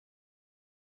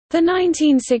The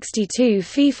 1962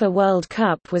 FIFA World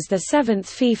Cup was the seventh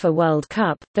FIFA World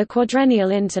Cup, the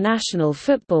quadrennial international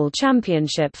football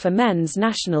championship for men's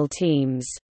national teams.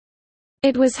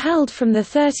 It was held from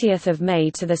 30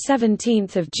 May to 17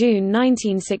 June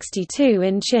 1962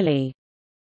 in Chile.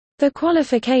 The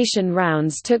qualification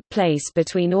rounds took place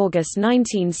between August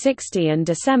 1960 and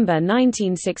December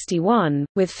 1961,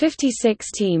 with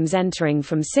 56 teams entering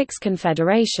from 6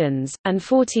 confederations, and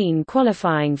 14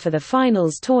 qualifying for the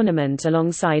finals tournament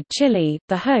alongside Chile,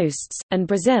 the hosts, and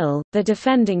Brazil, the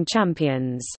defending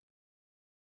champions.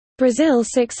 Brazil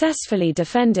successfully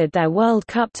defended their World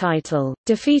Cup title,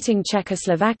 defeating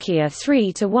Czechoslovakia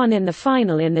 3–1 in the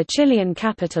final in the Chilean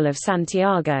capital of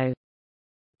Santiago.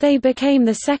 They became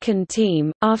the second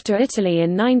team, after Italy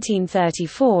in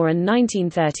 1934 and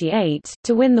 1938,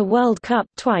 to win the World Cup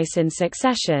twice in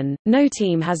succession. No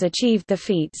team has achieved the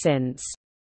feat since.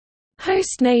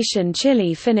 Host nation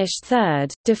Chile finished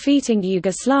third, defeating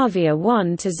Yugoslavia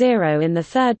 1–0 in the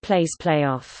third-place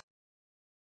playoff.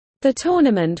 The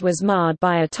tournament was marred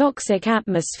by a toxic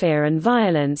atmosphere and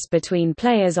violence between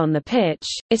players on the pitch.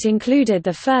 It included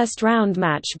the first-round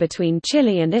match between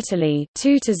Chile and Italy,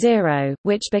 2–0,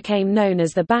 which became known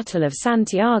as the Battle of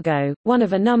Santiago, one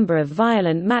of a number of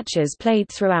violent matches played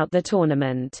throughout the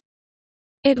tournament.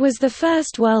 It was the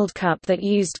first World Cup that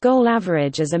used goal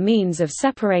average as a means of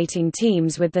separating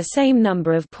teams with the same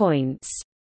number of points.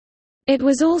 It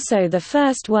was also the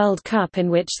first World Cup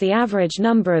in which the average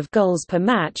number of goals per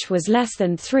match was less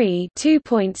than 3,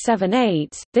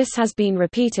 2.78. This has been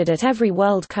repeated at every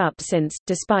World Cup since,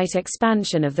 despite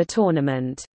expansion of the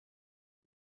tournament.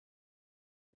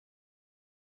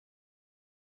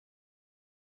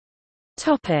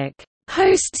 Topic: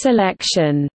 Host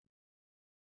selection.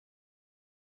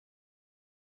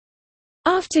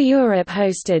 After Europe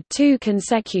hosted 2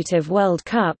 consecutive World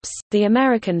Cups, the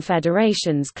American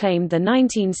federations claimed the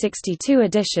 1962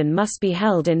 edition must be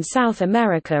held in South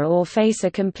America or face a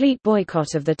complete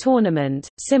boycott of the tournament,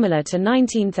 similar to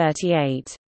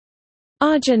 1938.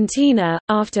 Argentina,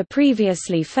 after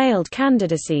previously failed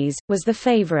candidacies, was the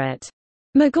favorite.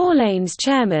 Magallanes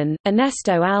chairman,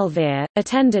 Ernesto Alvear,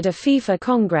 attended a FIFA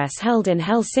Congress held in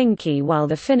Helsinki while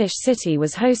the Finnish city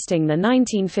was hosting the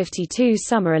 1952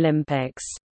 Summer Olympics.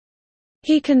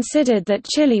 He considered that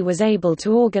Chile was able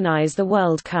to organize the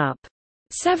World Cup.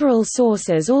 Several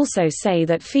sources also say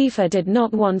that FIFA did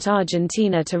not want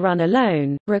Argentina to run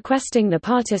alone, requesting the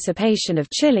participation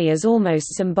of Chile as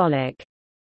almost symbolic.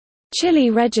 Chile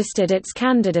registered its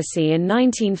candidacy in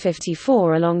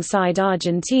 1954 alongside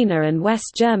Argentina and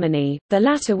West Germany, the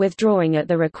latter withdrawing at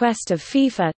the request of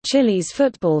FIFA. Chile's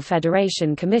Football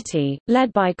Federation Committee,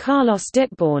 led by Carlos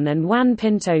Ditborn and Juan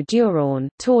Pinto Durán,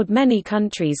 toured many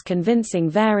countries convincing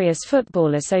various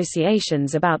football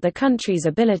associations about the country's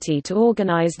ability to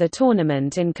organize the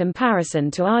tournament in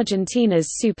comparison to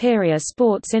Argentina's superior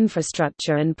sports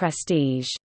infrastructure and prestige.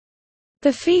 The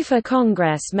FIFA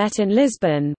Congress met in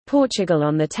Lisbon, Portugal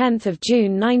on 10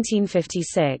 June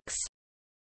 1956.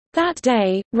 That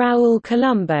day, Raúl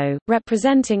Colombo,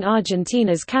 representing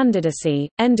Argentina's candidacy,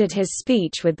 ended his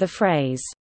speech with the phrase,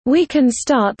 "We can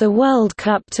start the World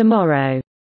Cup tomorrow.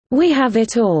 We have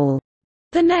it all."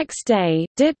 The next day,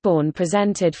 Ditborn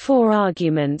presented 4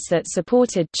 arguments that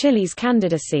supported Chile's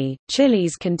candidacy: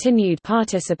 Chile's continued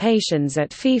participations at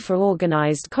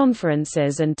FIFA-organized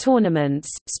conferences and tournaments,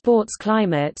 sports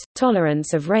climate,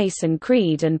 tolerance of race and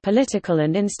creed, and political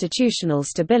and institutional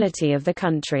stability of the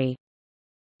country.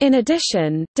 In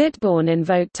addition, Ditborn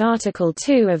invoked Article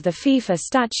 2 of the FIFA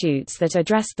statutes that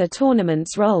addressed the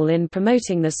tournament's role in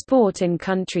promoting the sport in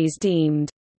countries deemed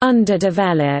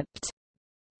underdeveloped.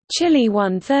 Chile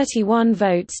won 31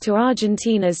 votes to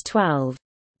Argentina's 12.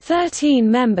 13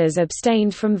 members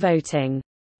abstained from voting.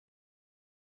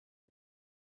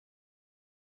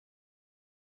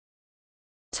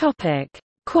 Topic: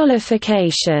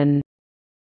 Qualification.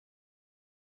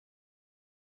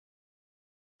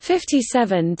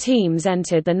 57 teams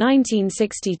entered the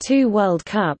 1962 World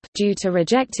Cup due to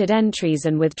rejected entries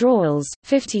and withdrawals.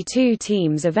 52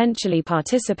 teams eventually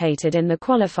participated in the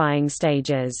qualifying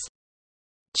stages.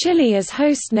 Chile as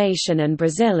host nation and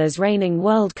Brazil as reigning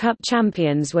World Cup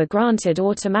champions were granted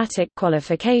automatic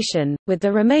qualification, with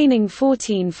the remaining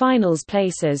 14 finals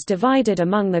places divided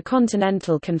among the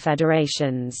continental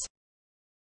confederations.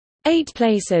 8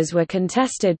 places were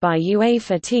contested by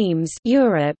UEFA teams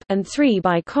Europe and 3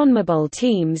 by CONMEBOL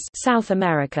teams South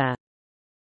America.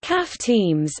 CAF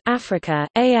teams Africa,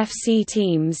 AFC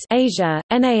teams Asia,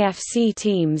 NAFC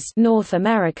teams North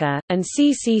America, and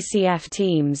CCCF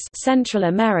teams Central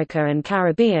America and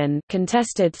Caribbean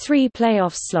contested 3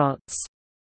 playoff slots.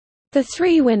 The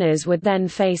three winners would then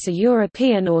face a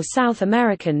European or South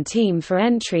American team for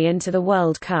entry into the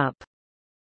World Cup.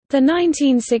 The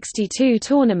 1962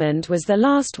 tournament was the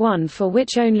last one for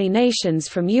which only nations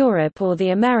from Europe or the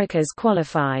Americas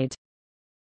qualified.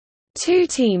 Two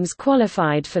teams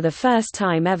qualified for the first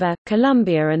time ever,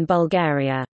 Colombia and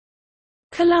Bulgaria.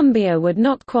 Colombia would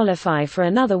not qualify for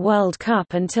another World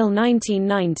Cup until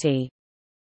 1990.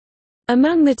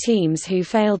 Among the teams who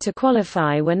failed to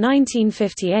qualify were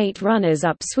 1958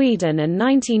 runners-up Sweden and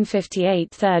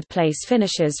 1958 third-place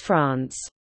finishers France.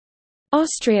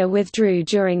 Austria withdrew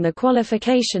during the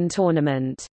qualification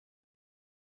tournament.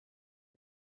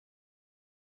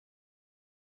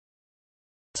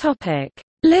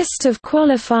 List of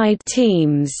qualified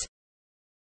teams.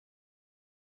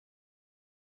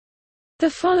 The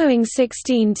following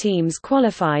 16 teams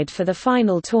qualified for the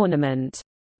final tournament.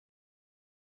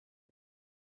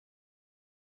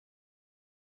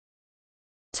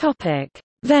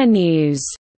 Venues.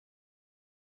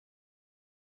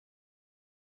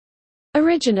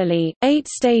 Originally, 8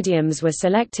 stadiums were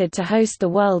selected to host the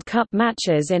World Cup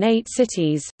matches in 8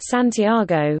 cities: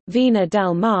 Santiago, Vina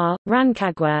del Mar,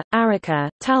 Rancagua, Arica,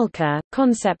 Talca,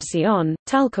 Concepcion,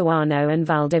 Talcahuano and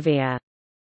Valdivia.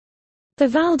 The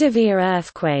Valdivia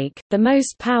earthquake, the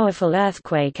most powerful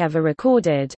earthquake ever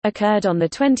recorded, occurred on the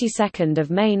 22nd of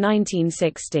May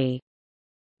 1960.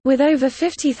 With over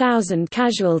 50,000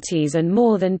 casualties and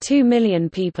more than 2 million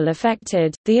people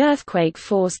affected, the earthquake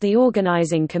forced the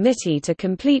organizing committee to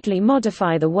completely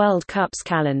modify the World Cup's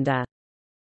calendar.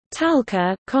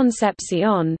 Talca,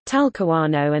 Concepcion,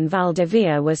 Talcahuano and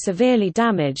Valdivia were severely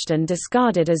damaged and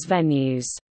discarded as venues.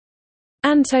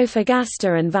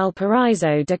 Antofagasta and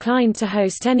Valparaiso declined to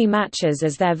host any matches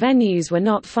as their venues were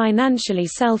not financially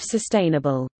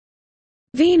self-sustainable.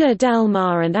 Vina del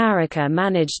Mar and Arica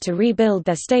managed to rebuild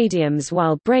their stadiums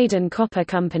while Braden Copper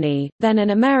Company, then an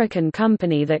American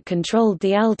company that controlled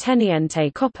the El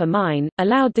Teniente copper mine,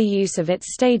 allowed the use of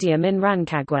its stadium in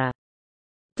Rancagua.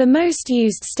 The most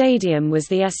used stadium was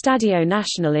the Estadio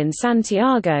Nacional in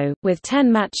Santiago, with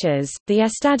 10 matches. The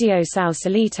Estadio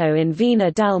Sausalito in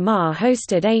Vina del Mar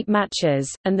hosted 8 matches,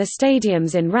 and the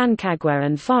stadiums in Rancagua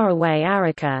and faraway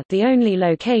Arica, the only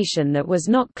location that was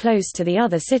not close to the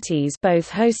other cities, both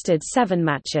hosted 7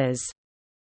 matches.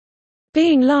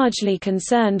 Being largely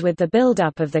concerned with the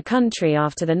buildup of the country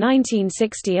after the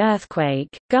 1960 earthquake,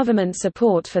 government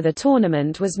support for the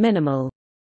tournament was minimal.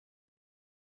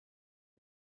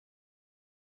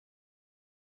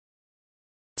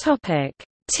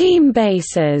 Team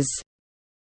bases.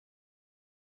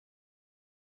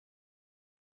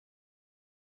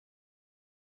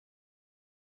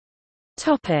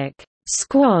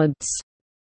 Squads.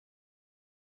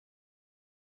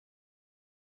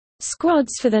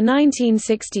 Squads for the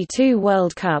 1962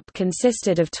 World Cup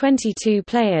consisted of 22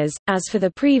 players, as for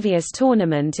the previous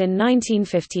tournament in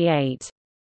 1958.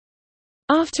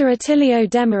 After Attilio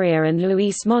Demaria and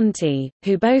Luis Monti,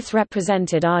 who both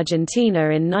represented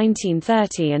Argentina in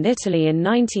 1930 and Italy in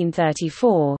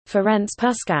 1934, Ferenc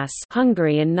Puskás,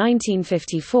 Hungary in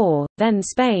 1954, then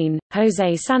Spain,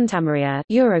 José Santamaria,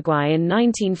 Uruguay in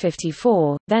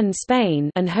 1954, then Spain,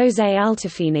 and José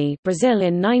Altafini, Brazil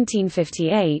in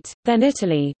 1958, then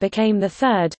Italy, became the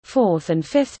third, fourth and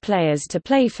fifth players to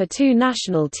play for 2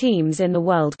 national teams in the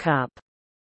World Cup.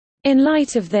 In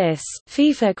light of this,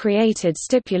 FIFA created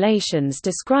stipulations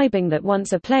describing that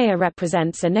once a player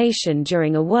represents a nation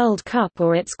during a World Cup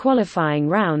or its qualifying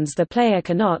rounds, the player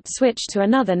cannot switch to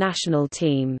another national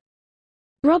team.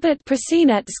 Robert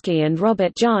Prosinecki and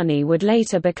Robert Jani would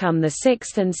later become the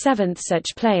 6th and 7th such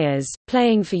players,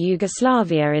 playing for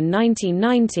Yugoslavia in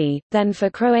 1990, then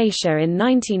for Croatia in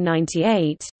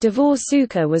 1998. Davor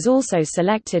Suker was also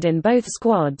selected in both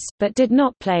squads, but did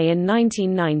not play in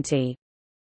 1990.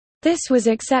 This was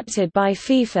accepted by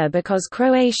FIFA because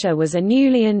Croatia was a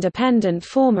newly independent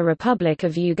former Republic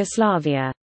of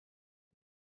Yugoslavia.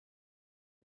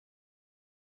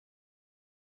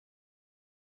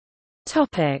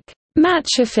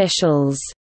 Match officials.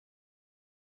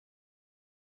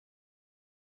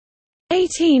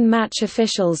 18 match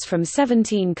officials from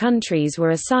 17 countries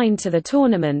were assigned to the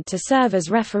tournament to serve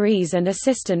as referees and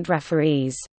assistant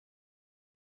referees.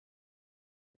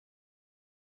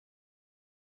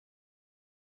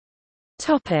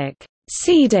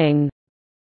 Seeding.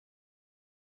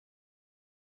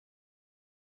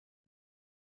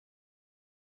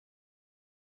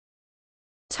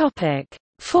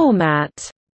 Format.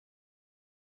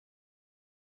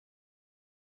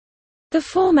 The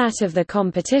format of the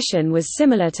competition was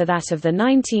similar to that of the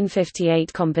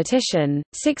 1958 competition.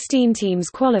 16 teams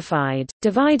qualified,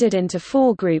 divided into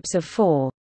 4 groups of 4.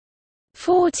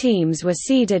 4 teams were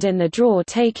seeded in the draw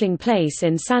taking place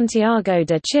in Santiago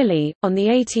de Chile, on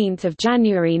 18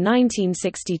 January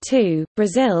 1962,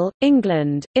 Brazil,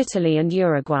 England, Italy and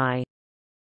Uruguay.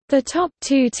 The top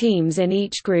 2 teams in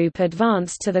each group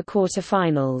advanced to the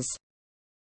quarter-finals.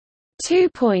 2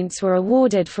 points were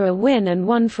awarded for a win and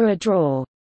 1 for a draw.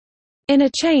 In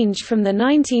a change from the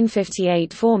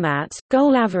 1958 format,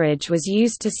 goal average was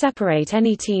used to separate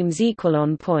any teams equal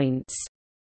on points.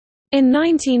 In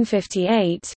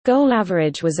 1958, goal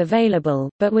average was available,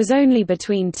 but was only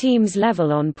between teams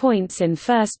level on points in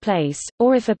first place,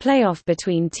 or if a playoff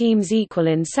between teams equal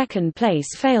in second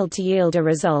place failed to yield a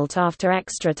result after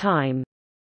extra time.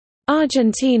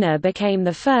 Argentina became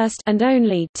the first and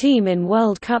only team in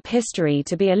World Cup history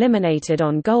to be eliminated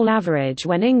on goal average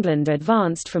when England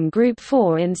advanced from Group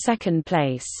 4 in second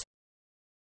place.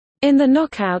 In the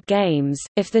knockout games,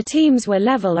 if the teams were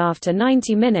level after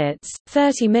 90 minutes,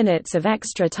 30 minutes of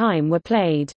extra time were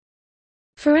played.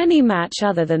 For any match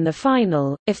other than the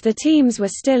final, if the teams were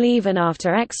still even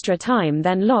after extra time,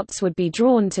 then lots would be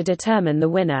drawn to determine the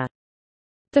winner.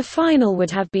 The final would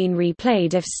have been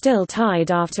replayed if still tied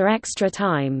after extra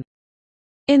time.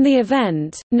 In the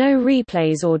event, no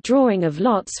replays or drawing of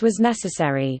lots was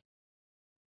necessary.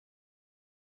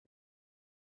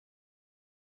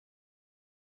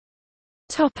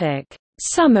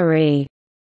 Summary.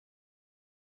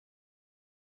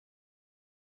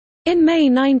 In May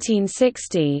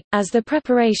 1960, as the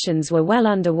preparations were well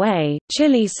underway,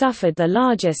 Chile suffered the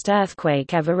largest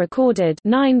earthquake ever recorded,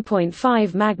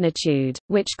 9.5 magnitude,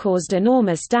 which caused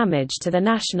enormous damage to the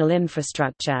national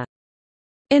infrastructure.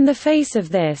 In the face of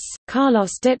this,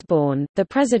 Carlos Ditborn, the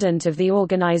president of the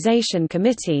organization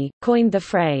committee, coined the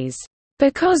phrase,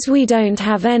 "Because we don't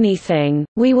have anything,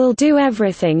 we will do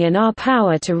everything in our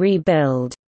power to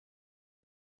rebuild."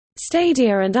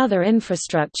 Stadia and other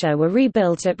infrastructure were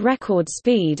rebuilt at record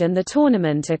speed and the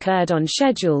tournament occurred on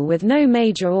schedule with no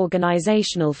major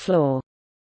organizational flaw.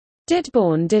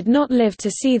 Ditborn did not live to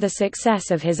see the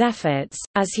success of his efforts,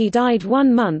 as he died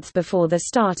 1 month before the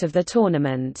start of the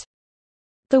tournament.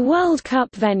 The World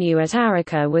Cup venue at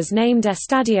Arica was named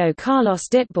Estadio Carlos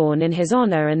Ditborn in his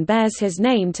honor and bears his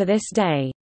name to this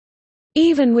day.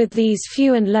 Even with these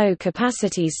few and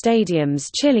low-capacity stadiums,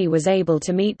 Chile was able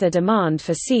to meet the demand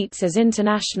for seats as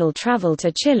international travel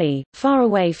to Chile, far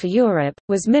away for Europe,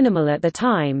 was minimal at the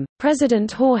time.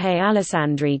 President Jorge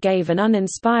Alessandri gave an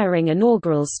uninspiring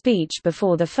inaugural speech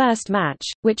before the first match,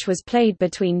 which was played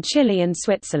between Chile and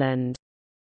Switzerland.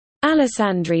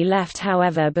 Alessandri left,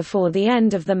 however, before the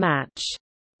end of the match.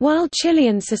 While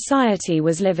Chilean society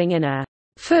was living in a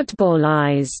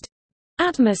footballized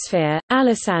atmosphere,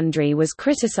 Alessandri was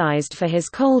criticized for his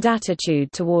cold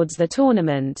attitude towards the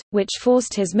tournament, which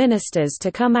forced his ministers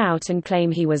to come out and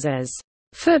claim he was as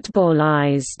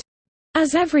footballized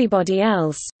as everybody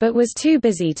else, but was too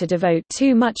busy to devote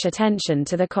too much attention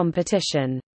to the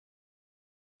competition.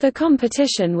 The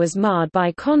competition was marred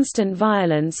by constant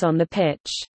violence on the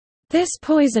pitch. This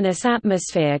poisonous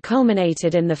atmosphere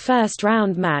culminated in the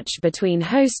first-round match between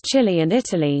host Chile and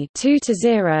Italy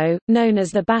 2-0, known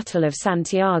as the Battle of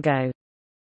Santiago.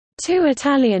 2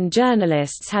 Italian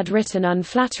journalists had written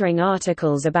unflattering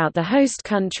articles about the host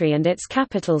country and its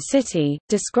capital city,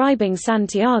 describing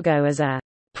Santiago as a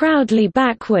proudly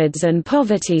backwards and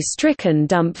poverty-stricken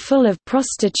dump full of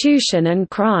prostitution and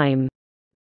crime.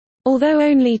 Although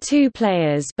only 2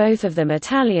 players, both of them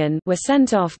Italian, were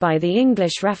sent off by the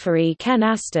English referee Ken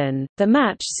Aston, the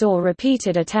match saw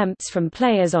repeated attempts from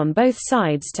players on both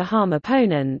sides to harm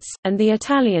opponents, and the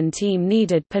Italian team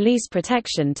needed police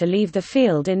protection to leave the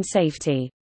field in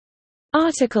safety.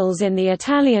 Articles in the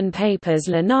Italian papers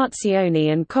La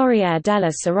Nazione and Corriere della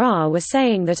Sera were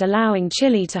saying that allowing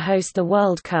Chile to host the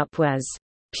World Cup was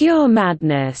pure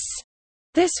madness.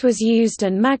 This was used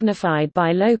and magnified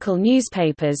by local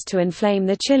newspapers to inflame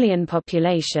the Chilean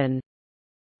population.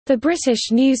 The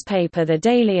British newspaper The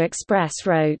Daily Express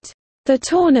wrote, "The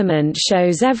tournament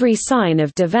shows every sign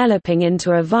of developing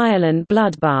into a violent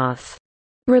bloodbath.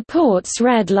 Reports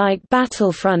read like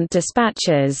battlefront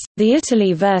dispatches. The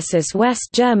Italy versus West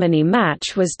Germany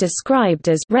match was described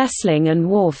as wrestling and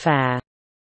warfare."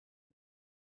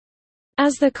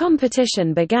 As the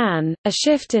competition began, a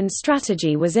shift in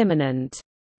strategy was imminent.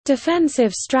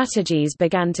 Defensive strategies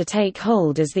began to take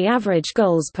hold as the average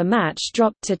goals per match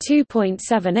dropped to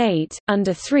 2.78,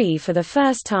 under 3 for the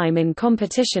first time in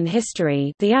competition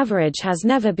history. The average has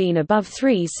never been above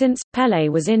 3 since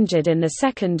Pelé was injured in the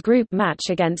second group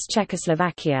match against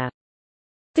Czechoslovakia.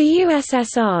 The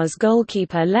USSR's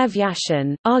goalkeeper Lev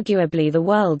Yashin, arguably the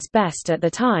world's best at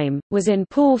the time, was in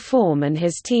poor form and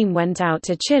his team went out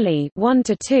to Chile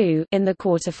 1–2 in the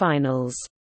quarterfinals.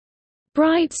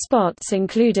 Bright spots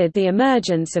included the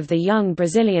emergence of the young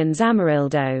Brazilians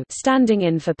Amarildo standing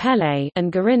in for Pelé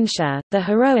and Garrincha, the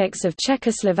heroics of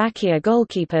Czechoslovakia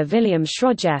goalkeeper William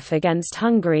Srodjev against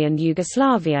Hungary and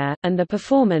Yugoslavia, and the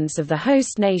performance of the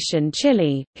host nation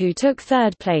Chile, who took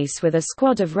third place with a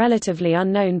squad of relatively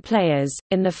unknown players.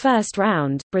 In the first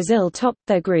round, Brazil topped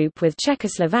their group with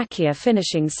Czechoslovakia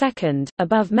finishing second,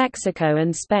 above Mexico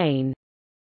and Spain.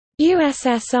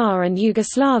 USSR and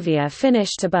Yugoslavia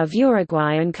finished above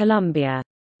Uruguay and Colombia.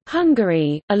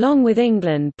 Hungary, along with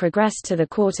England, progressed to the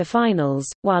quarter-finals,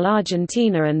 while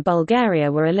Argentina and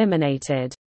Bulgaria were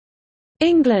eliminated.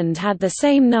 England had the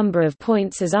same number of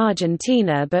points as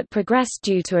Argentina but progressed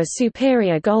due to a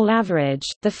superior goal average,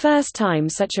 the first time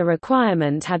such a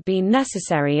requirement had been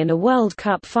necessary in a World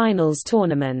Cup finals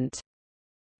tournament.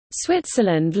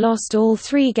 Switzerland lost all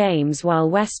 3 games while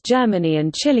West Germany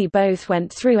and Chile both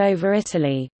went through over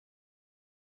Italy.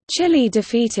 Chile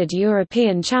defeated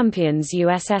European champions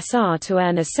USSR to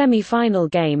earn a semi-final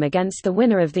game against the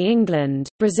winner of the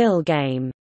England-Brazil game.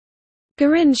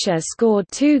 Garrincha scored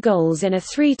 2 goals in a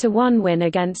 3–1 win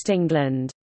against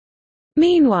England.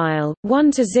 Meanwhile,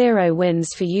 1–0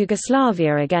 wins for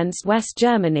Yugoslavia against West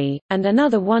Germany, and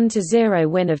another 1–0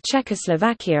 win of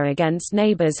Czechoslovakia against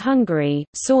neighbours Hungary,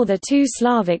 saw the 2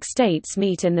 Slavic states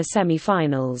meet in the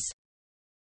semi-finals.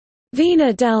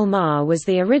 Vina del Mar was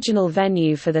the original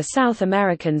venue for the South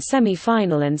American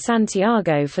semi-final and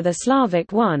Santiago for the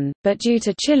Slavic one, but due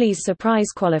to Chile's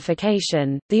surprise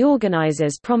qualification, the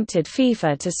organizers prompted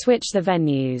FIFA to switch the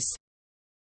venues.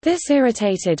 This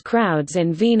irritated crowds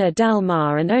in Vina del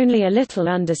Mar and only a little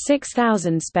under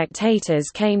 6,000 spectators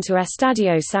came to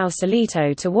Estadio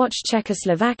Sausalito to watch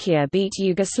Czechoslovakia beat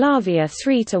Yugoslavia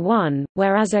 3–1,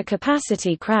 whereas a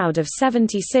capacity crowd of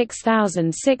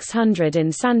 76,600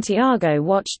 in Santiago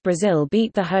watched Brazil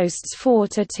beat the hosts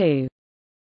 4–2.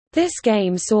 This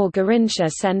game saw Garrincha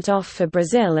sent off for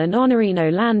Brazil and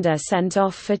Honorino Landa sent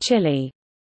off for Chile.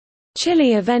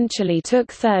 Chile eventually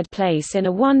took third place in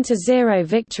a 1–0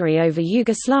 victory over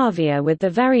Yugoslavia with the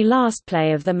very last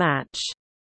play of the match.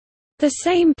 The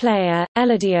same player,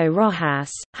 Eladio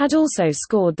Rojas, had also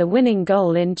scored the winning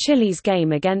goal in Chile's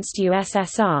game against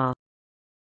USSR.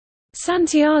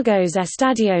 Santiago's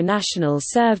Estadio Nacional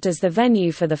served as the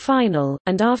venue for the final,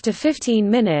 and after 15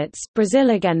 minutes, Brazil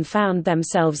again found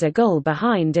themselves a goal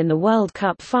behind in the World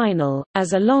Cup final,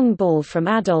 as a long ball from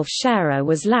Adolf Scherer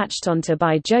was latched onto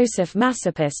by Joseph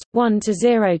Masopust,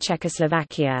 1–0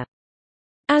 Czechoslovakia.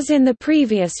 As in the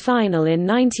previous final in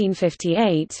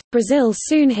 1958, Brazil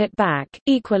soon hit back,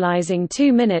 equalizing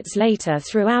 2 minutes later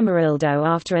through Amarildo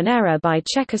after an error by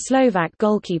Czechoslovak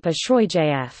goalkeeper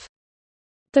Srodjev.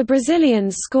 The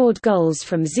Brazilians scored goals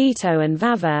from Zito and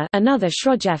Vava, another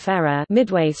Srodjev error,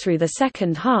 midway through the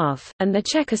second half, and the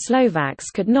Czechoslovaks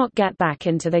could not get back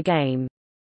into the game.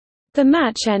 The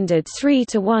match ended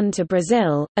 3–1 to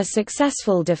Brazil, a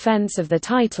successful defense of the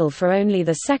title for only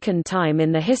the second time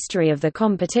in the history of the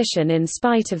competition in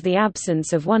spite of the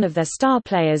absence of one of their star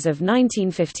players of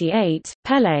 1958,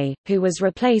 Pelé, who was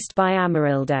replaced by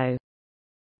Amarildo.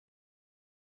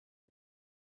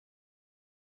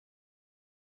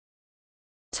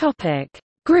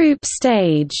 Group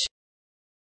stage.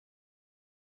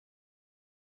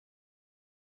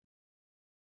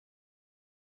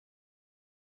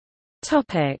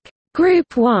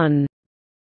 Group 1.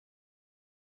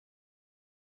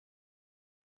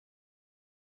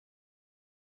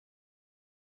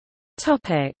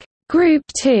 Group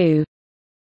 2.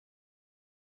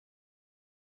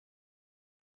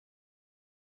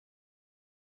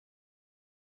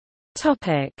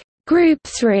 Group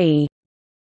 3.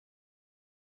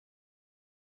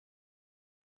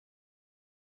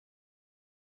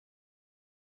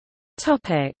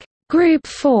 Group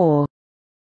 4.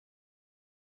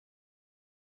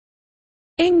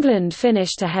 England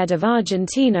finished ahead of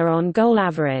Argentina on goal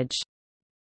average.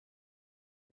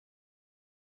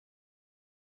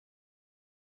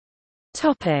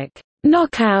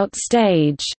 Knockout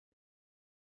stage.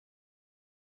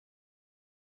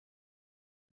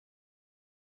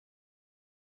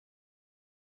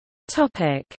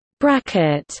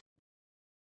 Bracket.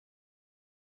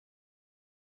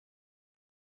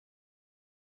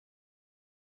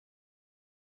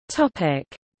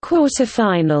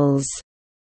 Quarterfinals.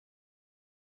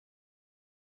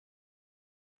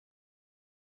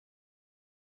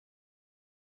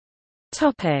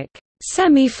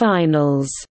 Semi-finals.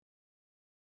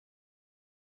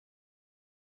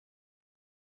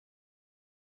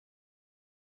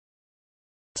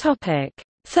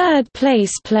 Third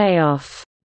place playoff.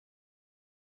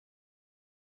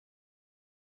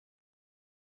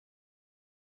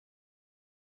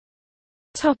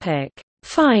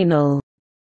 Final.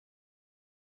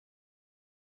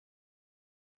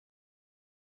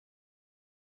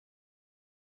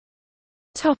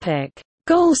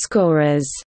 Goalscorers.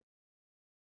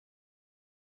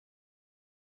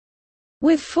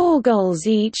 With 4 goals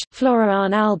each,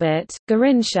 Florian Albert,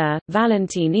 Garincha,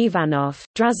 Valentin Ivanov,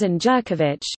 Drazen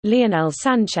Jurkovic, Lionel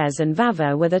Sanchez and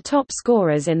Vava were the top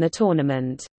scorers in the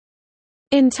tournament.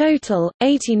 In total,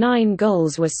 89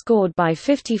 goals were scored by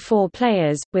 54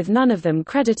 players, with none of them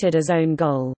credited as own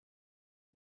goal.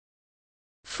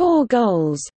 4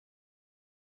 goals,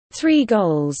 3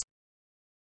 goals,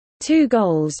 2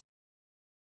 goals,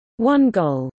 1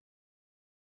 goal.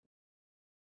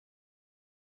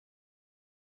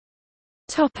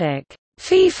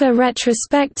 FIFA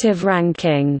retrospective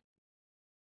ranking.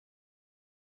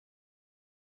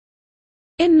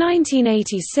 In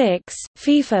 1986,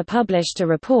 FIFA published a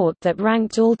report that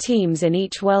ranked all teams in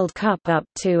each World Cup up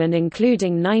to and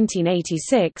including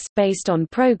 1986, based on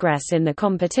progress in the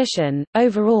competition,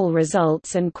 overall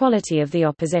results and quality of the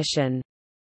opposition.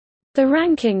 The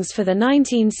rankings for the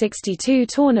 1962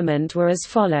 tournament were as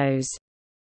follows.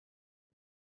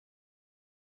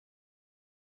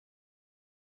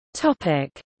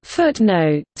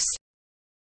 Footnotes.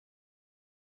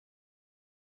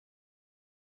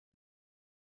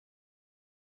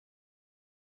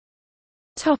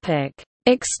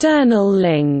 External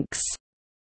links.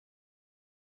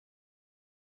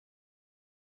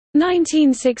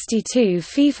 1962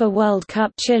 FIFA World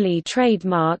Cup Chile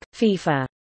trademark,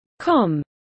 FIFA.com.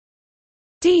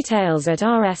 Details at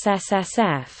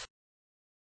RSSSF.